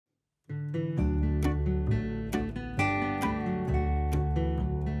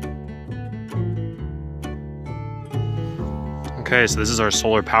Okay, so this is our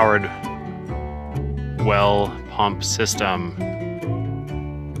solar powered well pump system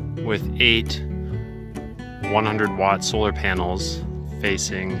with 8 100-watt solar panels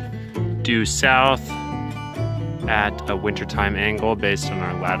facing due south at a wintertime angle based on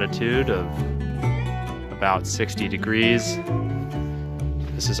our latitude of about 60 degrees.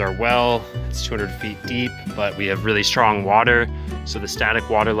 This is our well. It's 200 feet deep, but we have really strong water. So the static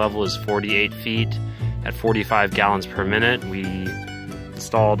water level is 48 feet at 45 gallons per minute. We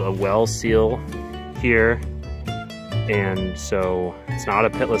installed a well seal here, and so it's not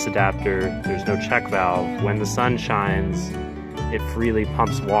a pitless adapter. There's no check valve. When the sun shines, it freely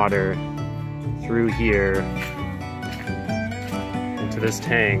pumps water through here into this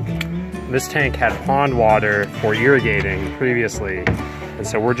tank. This tank had pond water for irrigating previously, and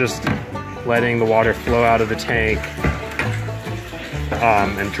so we're just letting the water flow out of the tank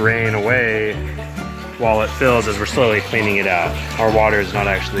and drain away while it fills as we're slowly cleaning it out. Our water is not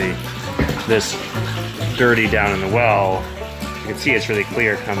actually this dirty down in the well. You can see it's really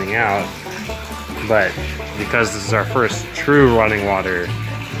clear coming out, but because this is our first true running water,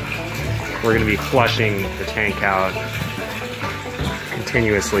 we're going to be flushing the tank out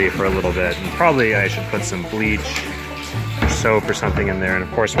continuously for a little bit. And probably I should put some bleach or soap or something in there. And of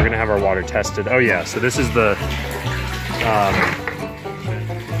course we're going to have our water tested. Oh yeah, so this is the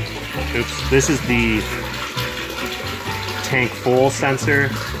this is the tank full sensor.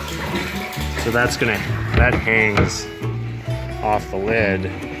 So that hangs off the lid,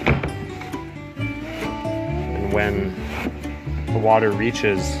 and when the water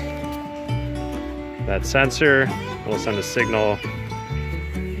reaches that sensor, it'll send a signal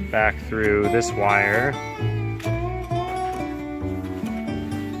back through this wire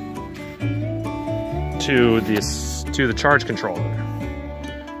to the charge controller.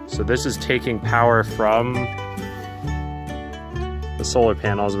 So this is taking power from the solar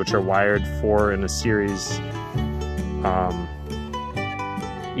panels, which are wired 4 in a series.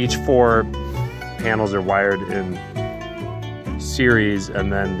 Each 4 panels are wired in series, and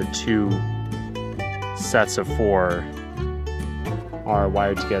then the 2 sets of 4 are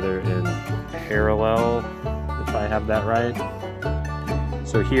wired together in parallel, if I have that right.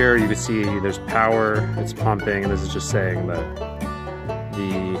 So here you can see there's power, it's pumping, and this is just saying that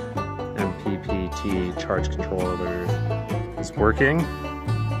the MPPT charge controller is working.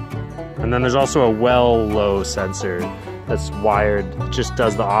 And then there's also a well low sensor that's wired, just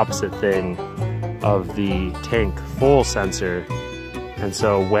does the opposite thing of the tank full sensor. And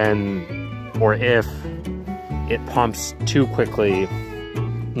so when or if it pumps too quickly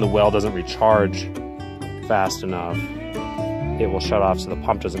and the well doesn't recharge fast enough, it will shut off so the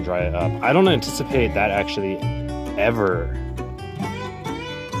pump doesn't dry it up. I don't anticipate that actually ever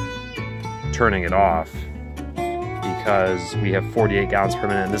turning it off, because we have 48 gallons per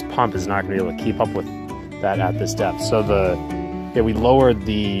minute and this pump is not going to be able to keep up with that at this depth. So we lowered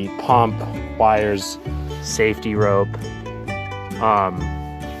the pump wires safety rope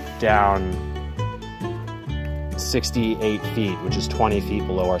down 68 feet, which is 20 feet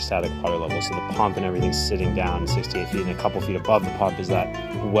below our static water level. So the pump and everything's sitting down 68 feet, and a couple feet above the pump is that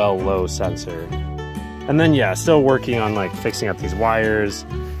well low sensor. And then yeah, still working on like fixing up these wires.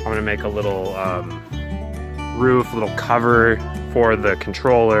 I'm gonna make a little roof, little cover for the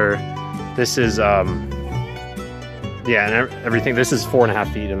controller. This is yeah, and everything. This is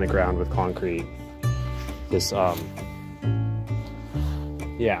 4.5 feet in the ground with concrete. This yeah,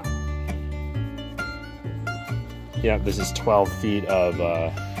 this is 12 feet of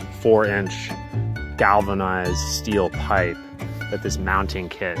 4-inch galvanized steel pipe that this mounting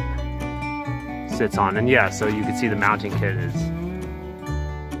kit sits on. And yeah, so you can see the mounting kit is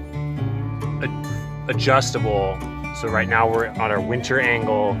adjustable. So right now we're on our winter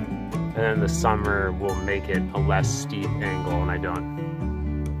angle, and then in the summer we'll make it a less steep angle, and I don't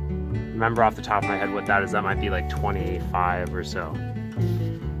remember off the top of my head what that is. That might be like 25 or so.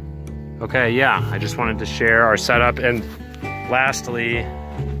 Okay, yeah, I just wanted to share our setup. And lastly,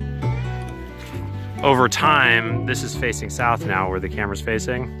 over time, this is facing south now where the camera's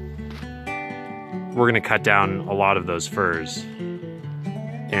facing. We're gonna cut down a lot of those firs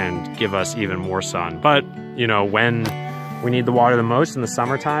and give us even more sun. But, you know, when we need the water the most in the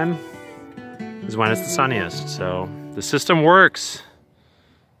summertime is when it's the sunniest. So the system works.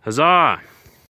 Huzzah!